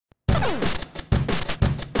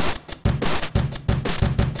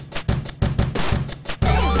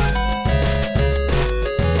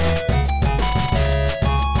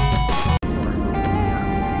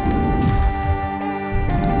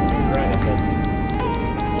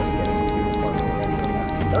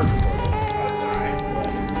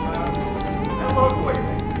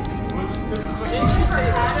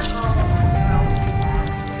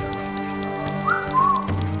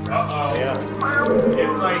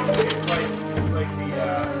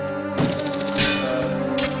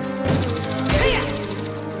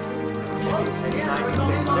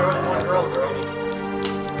There was one girl.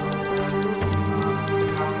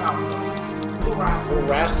 Little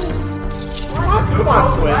rascals. Come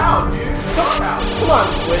on, Swiss. Come on,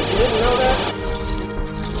 Swiss. You didn't know that?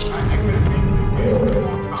 I could have been good for a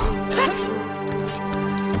long time.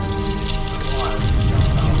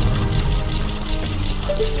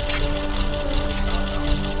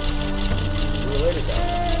 Related though.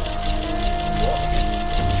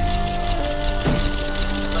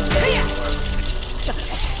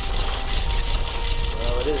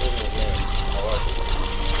 Well, it is in his name. I like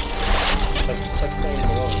it. It's like saying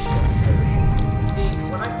Malone. See,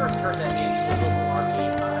 when I first heard that name, Civil Malarkey,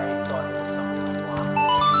 I thought it was something a lot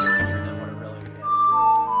easier than what it really is.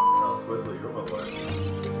 Oh, Swizzle, you're my boy.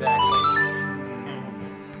 Exactly.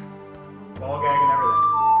 Ball gag and everything.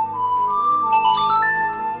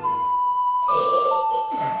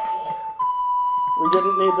 We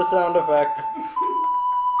didn't need the sound effect.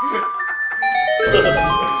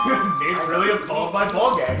 Nate's really appalled by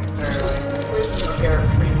ball gags,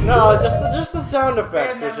 apparently. No, just the sound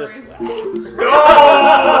effect. It's just.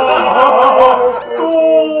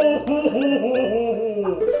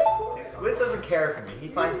 Swiss doesn't care for me. He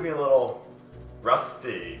finds me a little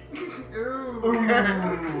rusty.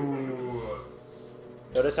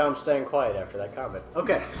 Notice how I'm staying quiet after that comment.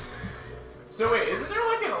 Okay. So wait, isn't there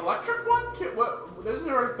like an electric one? What? Isn't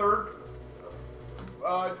there a third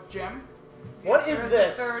gem? What is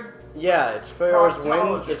this? Yeah, it's Pharaoh's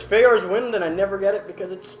Wind. It's Pharaoh's Wind, and I never get it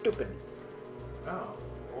because it's stupid. Oh.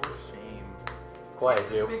 For shame. Quiet,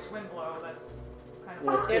 It you. makes wind blow. That's kind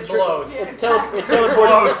of. It blows. It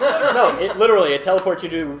teleports. No, it literally it teleports you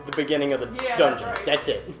to the beginning of the Yeah, dungeon. that's right. That's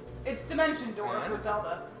it. It's dimension door for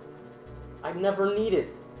Zelda. I never need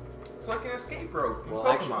it. It's like an escape rope. Well,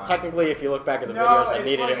 actually, technically, if you look back at the No, videos, I it's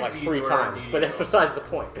needed like it a like 3 detour times, but that's needle. besides the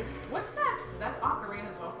point. What's that? That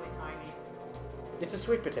ocarina's awfully tiny. It's a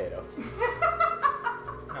sweet potato.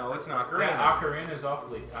 No, it's not That ocarina's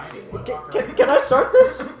awfully tiny. What ocarina? Can I start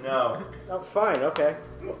this? No. Oh, fine, okay.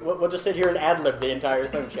 We'll just sit here and ad-lib the entire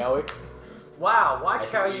thing, shall we? Wow, I watch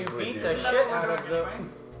can how you easily beat do the that. shit out of the...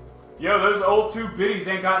 Yo, those old 2 biddies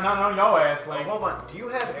ain't got nothing on your ass, Oh, Link. hold on. Do you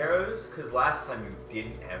have arrows? Because last time you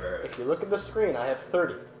didn't have arrows. If you look at the screen, I have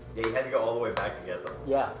 30. Yeah, you had to go all the way back to get them.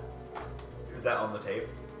 Yeah. Is that on the tape?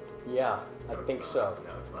 Yeah, I think so.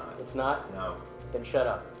 No, it's not. It's not? No. Then shut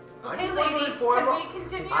up. Okay, I just want to ladies, inform can our- we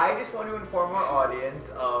continue? I just want to inform our audience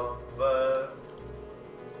of,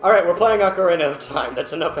 Alright, we're playing Ocarina of Time.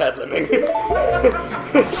 That's enough ad-libbing.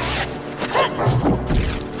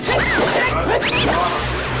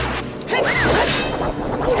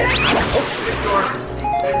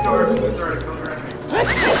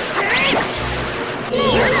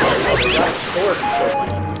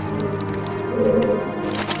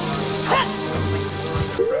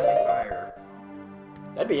 fire.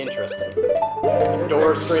 That'd be interesting. The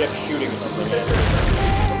door straight up shooting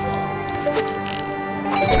something.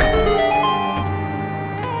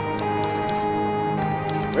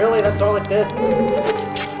 Really? That's all it did? Come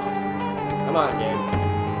on, game.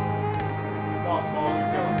 Boss balls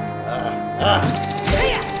are killing.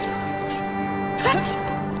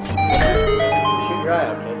 Shoot your eye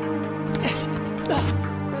out, kid.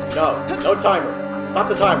 No timer. Stop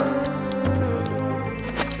the timer.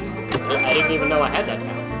 I didn't even know I had that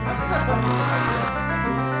now.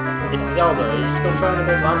 It's Zelda. Are you still trying to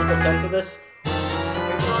make logical sense of this? It's a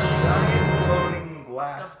giant floating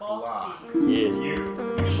glass The boss block. speak. Yes. You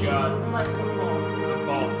got Like the boss. the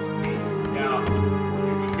boss speak. Now,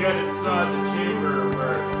 you can get inside the chamber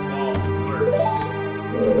where the boss lurks.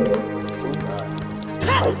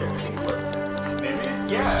 Maybe,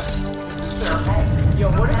 yeah. This is their home. Yo,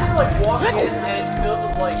 what if you're like walking in and it's filled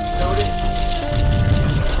with like soda?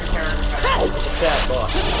 Every character has It's a sad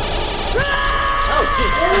boss. Oh,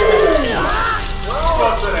 jeez.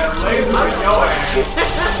 busted at laser in your ass.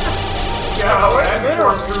 Yo, that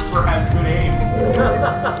stormtrooper has good aim.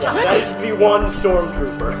 That is the one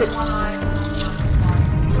stormtrooper. One eye.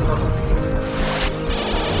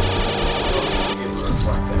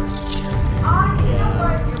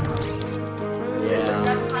 Yeah.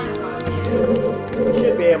 That's kind of fun. You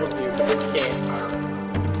should be able to, but you can't. Ah,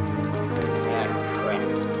 crap.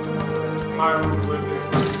 Hyrule lived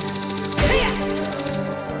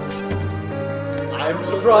I'm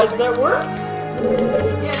surprised that works.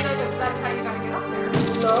 Yeah, that's how you gotta get up there.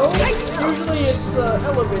 No, usually it's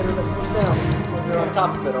elevator that comes down when you're on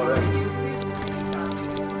top of it already.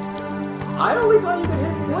 I always thought you could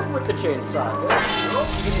hit wood with the chainsaw. Oh,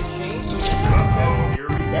 you get a chain? Here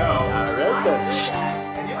we go. Alright then.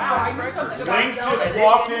 And you Link just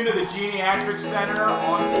walked into the Geriatric Center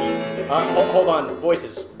on Pizza. Hold on,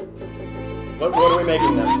 voices. What are we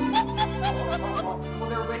making them? Well,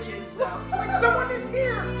 they're witches, so. Like someone is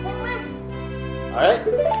here. Alright,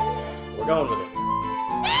 we're going with it.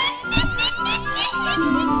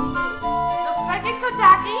 Looks like it,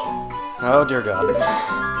 Kotaki. Oh dear God.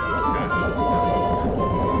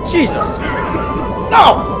 Jesus!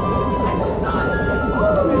 No!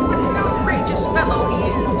 What an outrageous fellow he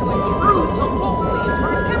is to intrude so boldly into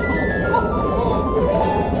our temple.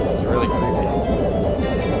 This is really creepy.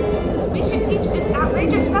 We should teach this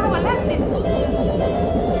outrageous fellow a lesson.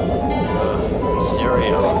 It's a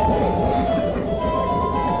stereo.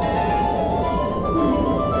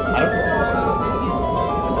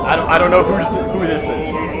 I don't know who this is.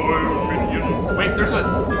 Wait, there's an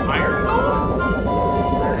iron golem?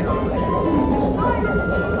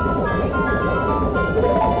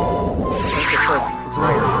 It's an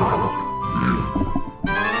iron.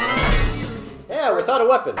 Yeah, without a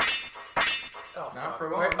weapon. Not for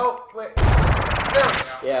long. Oh, wait. There we go.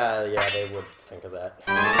 Yeah, they would think of that.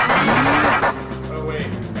 Oh wait,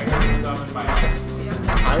 I got stuff in my ass.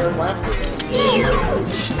 Iron laughter.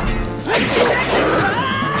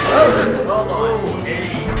 Hold on. Oh, hey,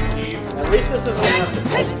 Chief. At least this isn't a master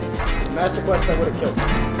quest. Master quest that would have killed me.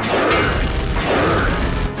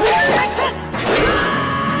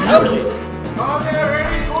 Oh jeez. Oh, there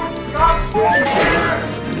any good Scotsman here?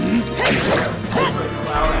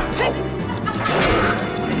 Cloud apples.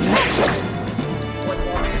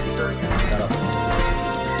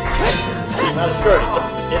 He's not a skirt.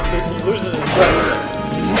 He loses his breath.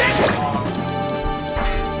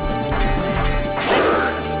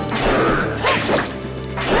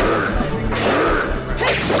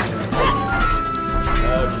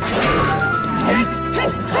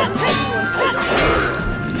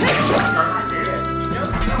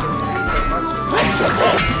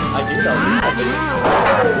 I do know.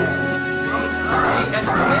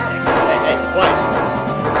 Hey, what?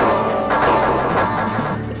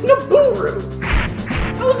 It's Naburu!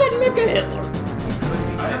 How is that Mecha Hitler?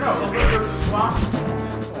 I don't know, look like there's a swamp.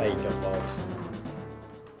 There you go, balls.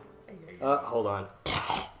 Hold on.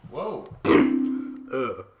 Whoa.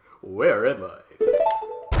 Where am I?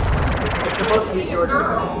 It's supposed to be George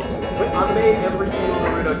Takei. I made every single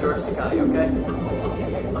Naruto George Takei, okay?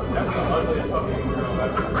 That's the ugliest fucking girl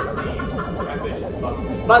I've ever seen. That bitch is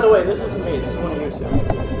busted. By the way, this isn't me, this is one of you two.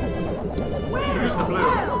 Use the blue.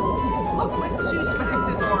 Look like she's back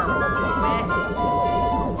to normal.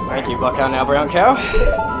 Thank you, Buckhound Now Brown Cow.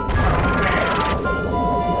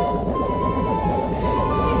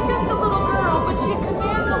 She's just a little girl, but she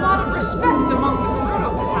commands a lot of respect among the Naruto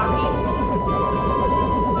Kotaki.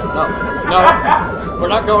 No, we're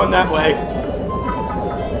not going that way.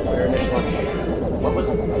 What was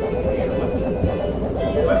it?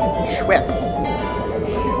 Schwep.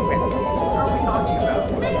 What are we talking about?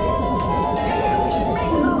 We should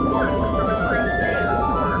make her work for the great man for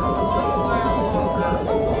a little while longer.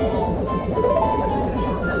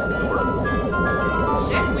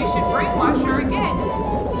 Shit, we should brainwash her again.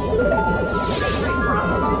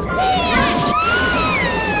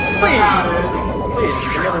 Please,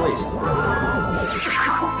 to the least.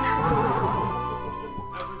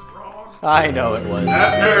 I know it was.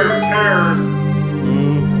 That nerve cares.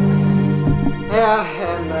 Yeah,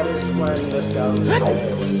 and that is when this goes.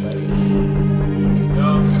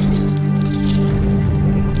 Yup.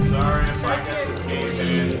 Sorry if I get this game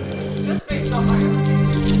in. Just based on my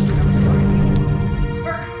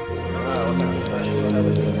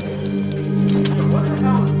What the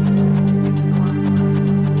hell is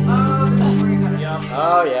this is where you gotta. Yeah.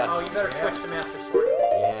 Oh, yeah. Oh, you better switch to Master Sword.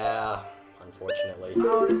 Yeah, unfortunately.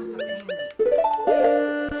 Oh, this is a pain.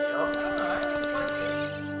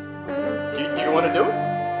 Do you want to do it?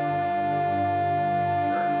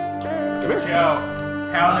 Come here. Joe?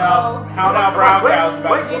 How now, Brown Cow's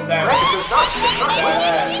about to whoop that ass.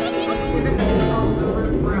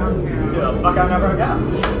 To Buckhound Now Brown Cow.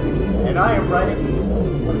 And I am riding.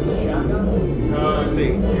 What is this, shotgun? Let's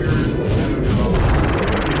see. Here's,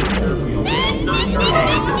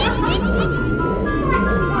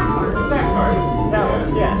 Sack card. That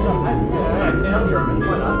was, yeah, so I'm German.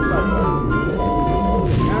 Why not?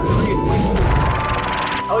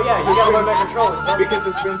 Oh yeah, you gotta learn that controller. Because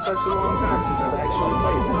it's been such a long time since I've actually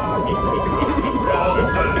played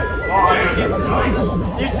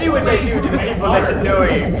You see what they do to the people that annoy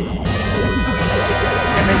me.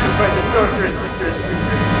 And make them fight the sorceress sisters.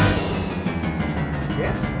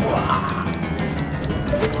 Yes.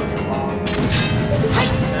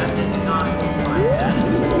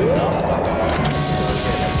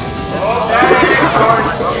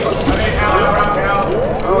 Oh,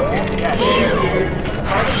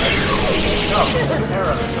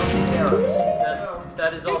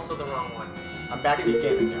 backseat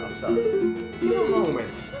gaming now, I'm sorry. In a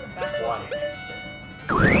moment. Why?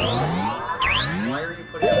 Why are you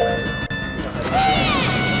putting it away?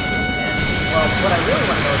 Well, what I really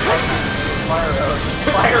want to know is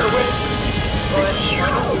fire with.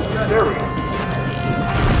 There we go.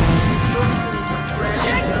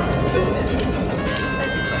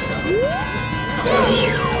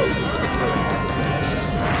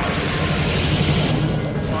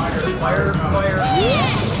 Fire.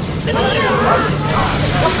 You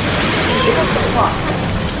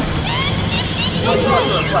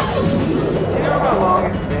know how long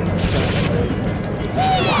it's been since I've played?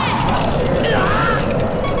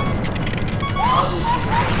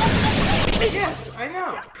 Yes, I know.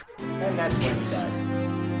 And that's when he died.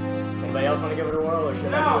 Anybody else want to give it a whirl, or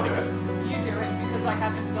should I do it again? You do it because I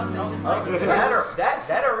haven't done this in like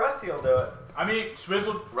That or Rusty will do it. I mean,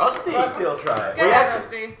 Swizzle. Rusty! Rusty will try it. Get it,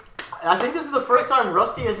 Rusty. I think this is the first time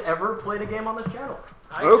Rusty has ever played a game on this channel.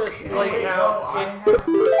 Okay.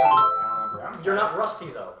 You're not Rusty,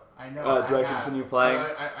 though. I know. Do I continue playing?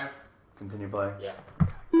 Continue playing? Yeah.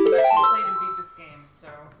 You actually played and beat this game, so.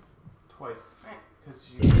 Twice. Because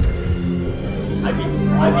you. I beat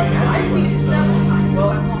I beat it several times.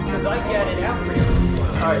 Well, because I get it after you.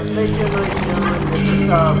 Alright, stay tuned, ladies and gentlemen. It's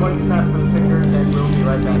just one snap for the fingers, and we'll be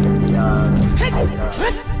right back at the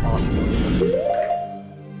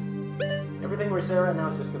everything we say right now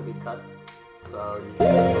is just going to be cut. So you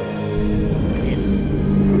can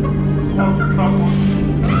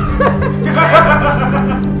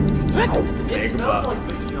It smells like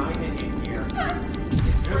vagina in here. It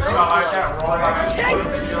smells like that raw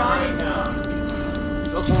vagina. It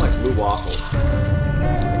smells more like blue waffles.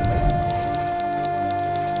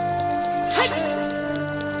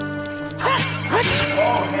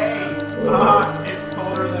 Oh, hey. It's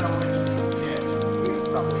colder than a winter skin.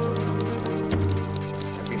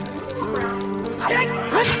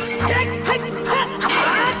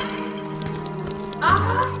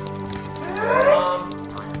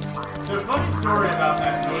 There's a funny story about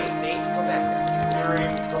that. Nate, go back there.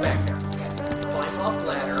 Go back there. Climb up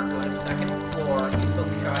ladder, go to second floor, you still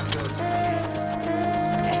shot your...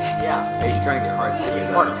 Yeah. He's trying to get hearts to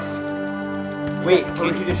get Hearts. Wait,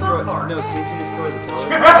 can't you destroy... No, can't you destroy the pillar?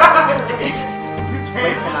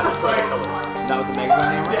 Wait, cannot destroy the color. Not with the Mega Man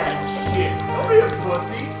hammer? That shit. Don't be a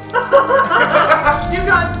pussy. You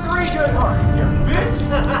got 3 good hearts here. Bitch.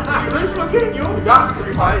 The original game, you only got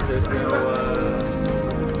 3 Hephaestus, hearts. so,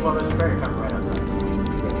 Well, there's a fairy coming right outside.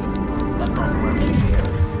 That's also where we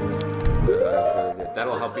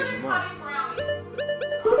that'll help even more. Cutting brownies.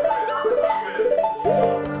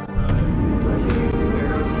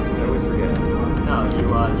 I always forget. No,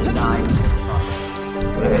 you died.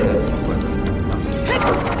 But I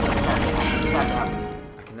had that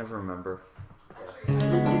I can never remember. You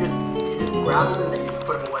just grab them and then you just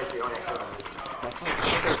put them away so you don't accidentally. I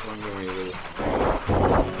think there's one game where you really...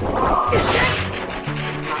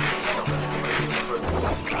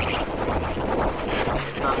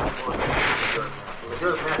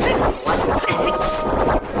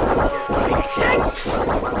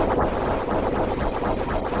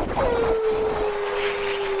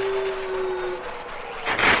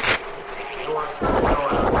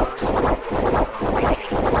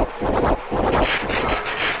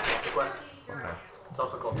 It's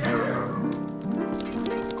also called mirror.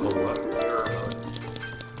 Cold what?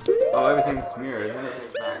 Oh, everything's mirror, isn't it?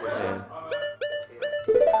 Everything's backwards. Yeah.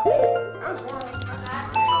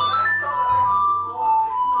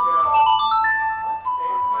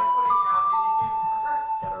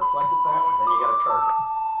 Gotta reflect it back, then you gotta charge it.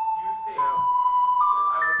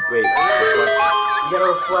 Wait, You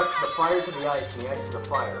gotta reflect the fire to the ice and the ice to the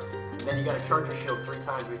fire. And then you gotta charge your shield 3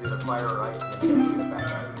 times with either fire or ice, and then you gotta shoot it back.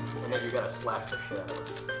 And then you gotta slash the shit out of it.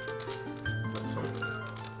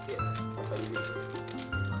 Yeah, that's how you do it.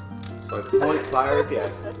 so like point fire,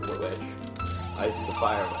 yes, which? Ice is the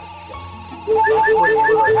fire wedge. That's where you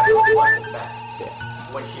literally have to reflect it back. Yeah.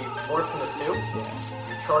 When she morphs into 2,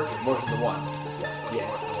 you charge it. Morphs into 1. Yeah.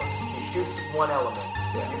 She shoots 1 element,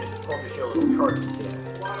 you just pull the shield, it'll charge it.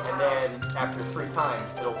 And then after 3 times,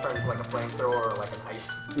 it'll turn into like a flamethrower or like an ice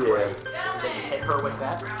spray. And then you hit her with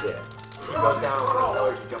that. Yeah. She goes down with one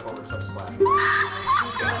color, you jump over and start splashing.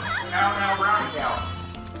 Now, brownie now.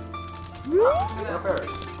 No fairy.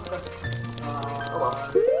 Oh well.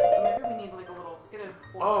 Maybe we need like a little. Get a.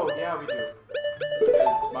 Oh, yeah, we do.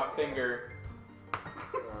 Because my finger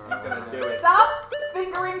ain't gonna do it. Stop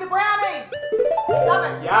fingering the brownie. Stop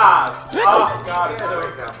it. Yeah! Oh, God, it's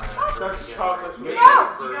such chocolate goodness.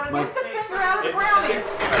 Yes. You gotta get the finger out of the brownie. It's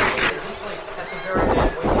like at the very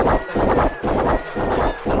end when you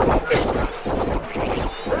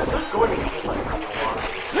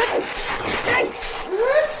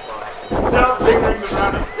Stop fingering the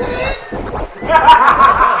rabbit.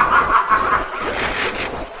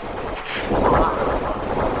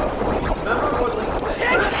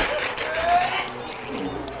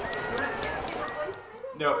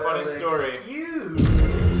 No, funny story.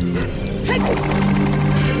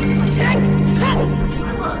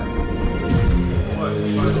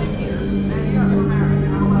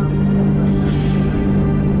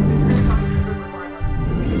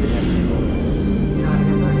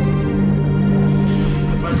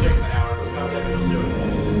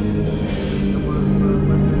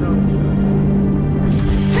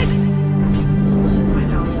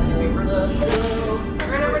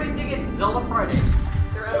 Zelda Fridays.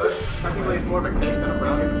 Technically, it's more of a cake than a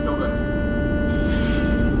brownie, but still good.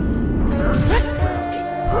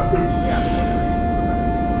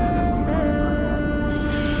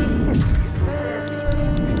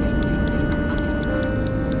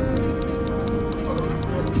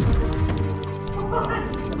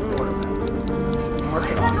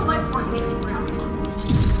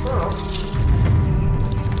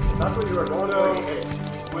 That's what you were going So,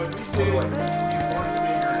 when we did the Orange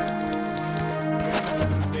Makers,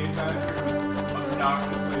 the same time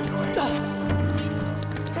obnoxiously annoying.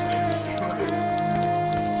 And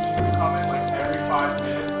she would come in like every 5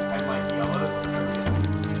 minutes and like yell at us.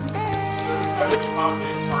 So instead of pop in,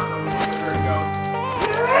 partner would look at her and go,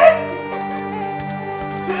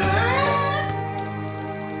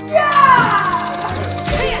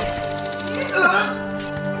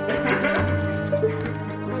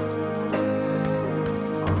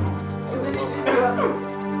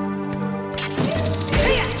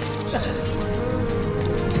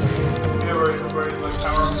 we're in like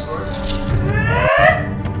Tower of Sword.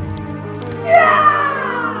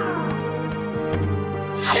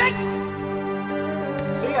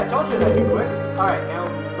 So yeah, I told you that'd be quick. Alright, now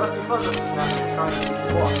Rusty Fuzzles is now going to try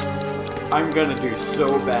and walk. I'm gonna do so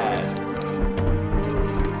bad.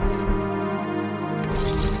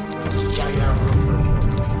 You gotta get out of the room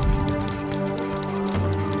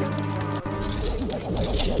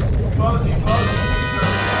Fuzzy, fuzzy.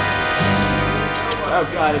 Oh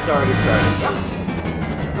god, it's already started. Yep.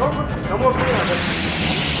 No more green on it.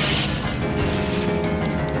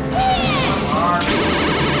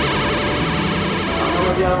 I don't know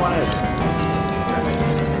what the other one is.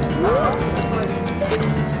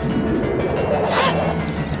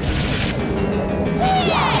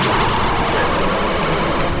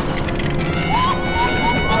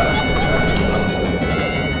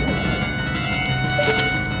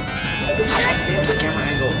 Damn, the camera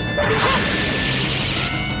angle.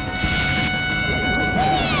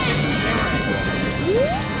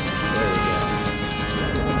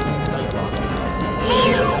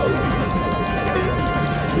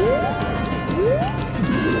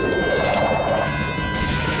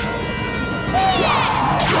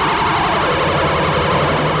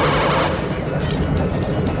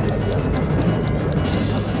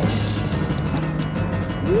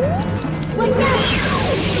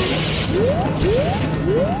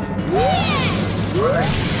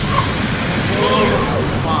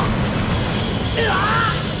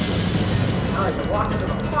 Alright, to walk into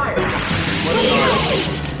the fire.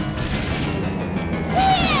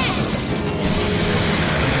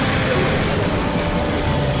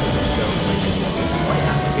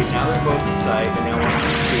 Okay, now they're both inside, and now 1,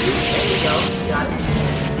 2. There you go. You got it.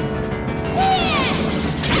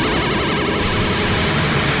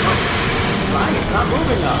 Fine, it's not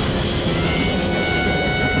moving up.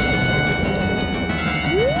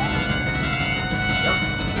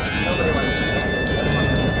 Nobody likes it.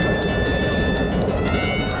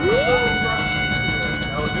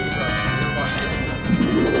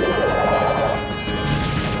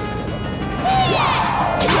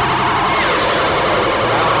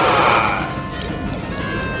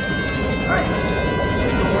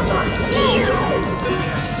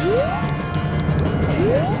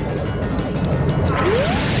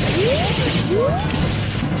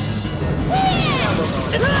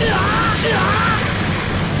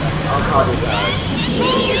 I'll probably die.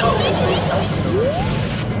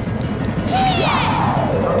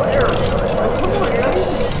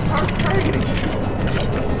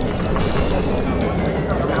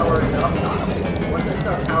 Once they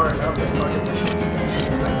start powering up, it's fucking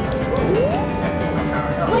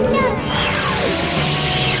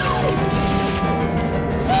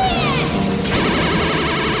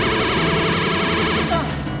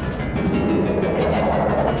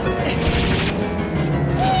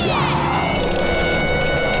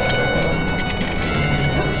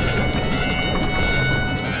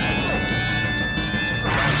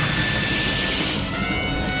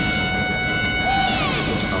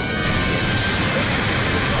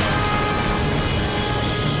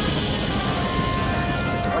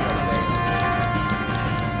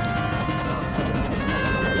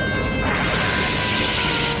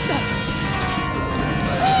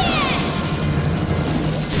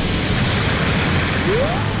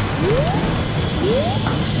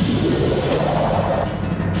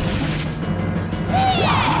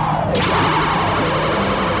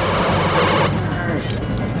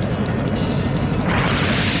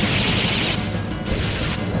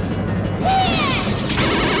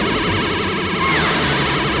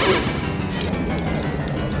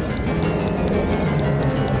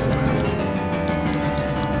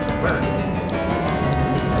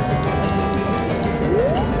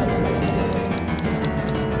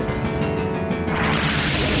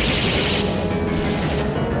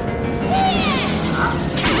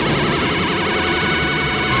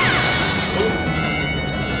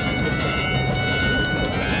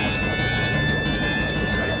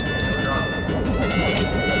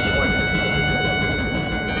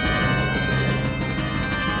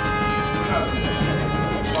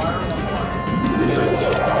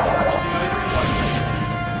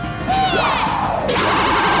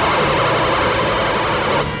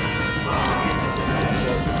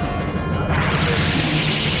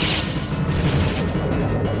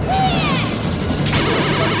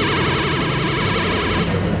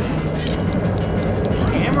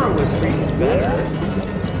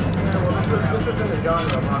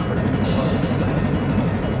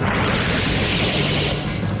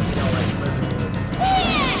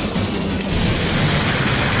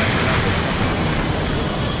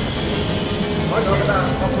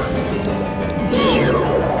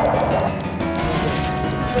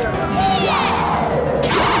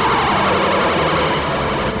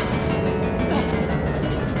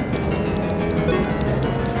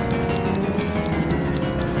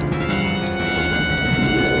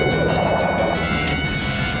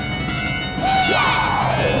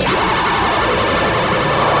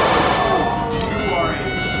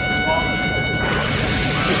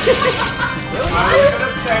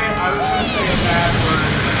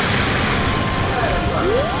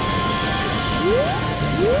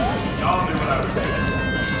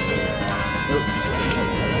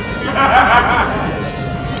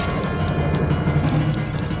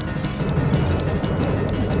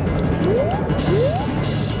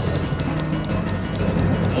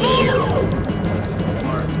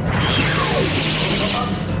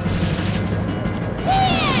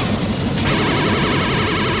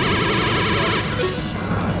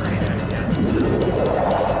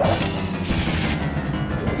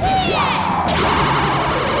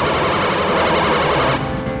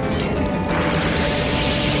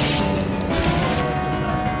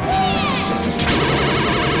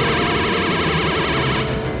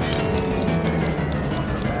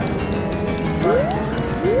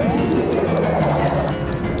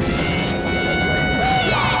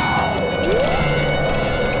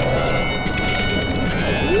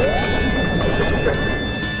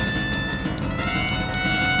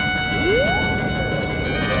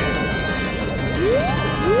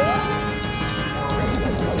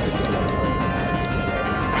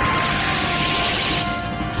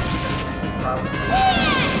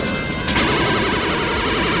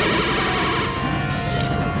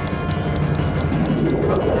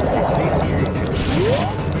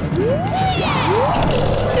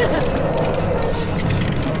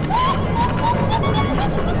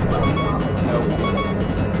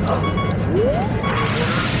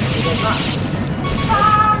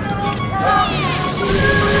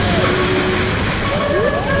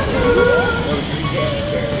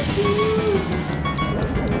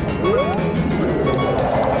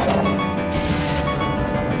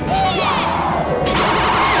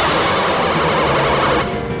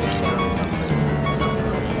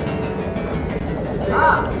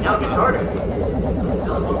Now it gets harder.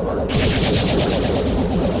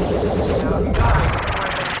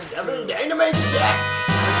 Double dynamite attack!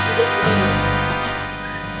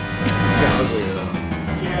 Yeah, ugly though.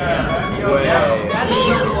 Yeah, you know, Way. that's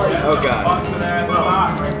Oh god. busted ass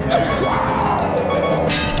rock right there.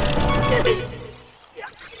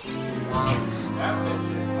 That bitch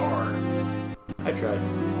is hard. I tried.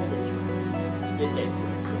 You did.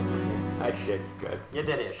 I did good. You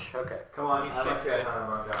did ish. Okay. Come on, I'd like to get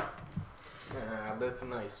that's a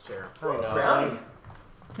nice chair.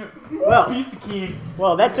 Well, Piece of key.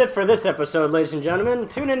 well, that's it for this episode, ladies and gentlemen.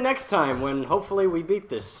 Tune in next time when hopefully we beat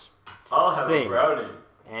this I'll have thing. a brownie.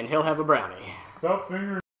 And he'll have a brownie. Stop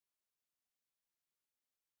fingering.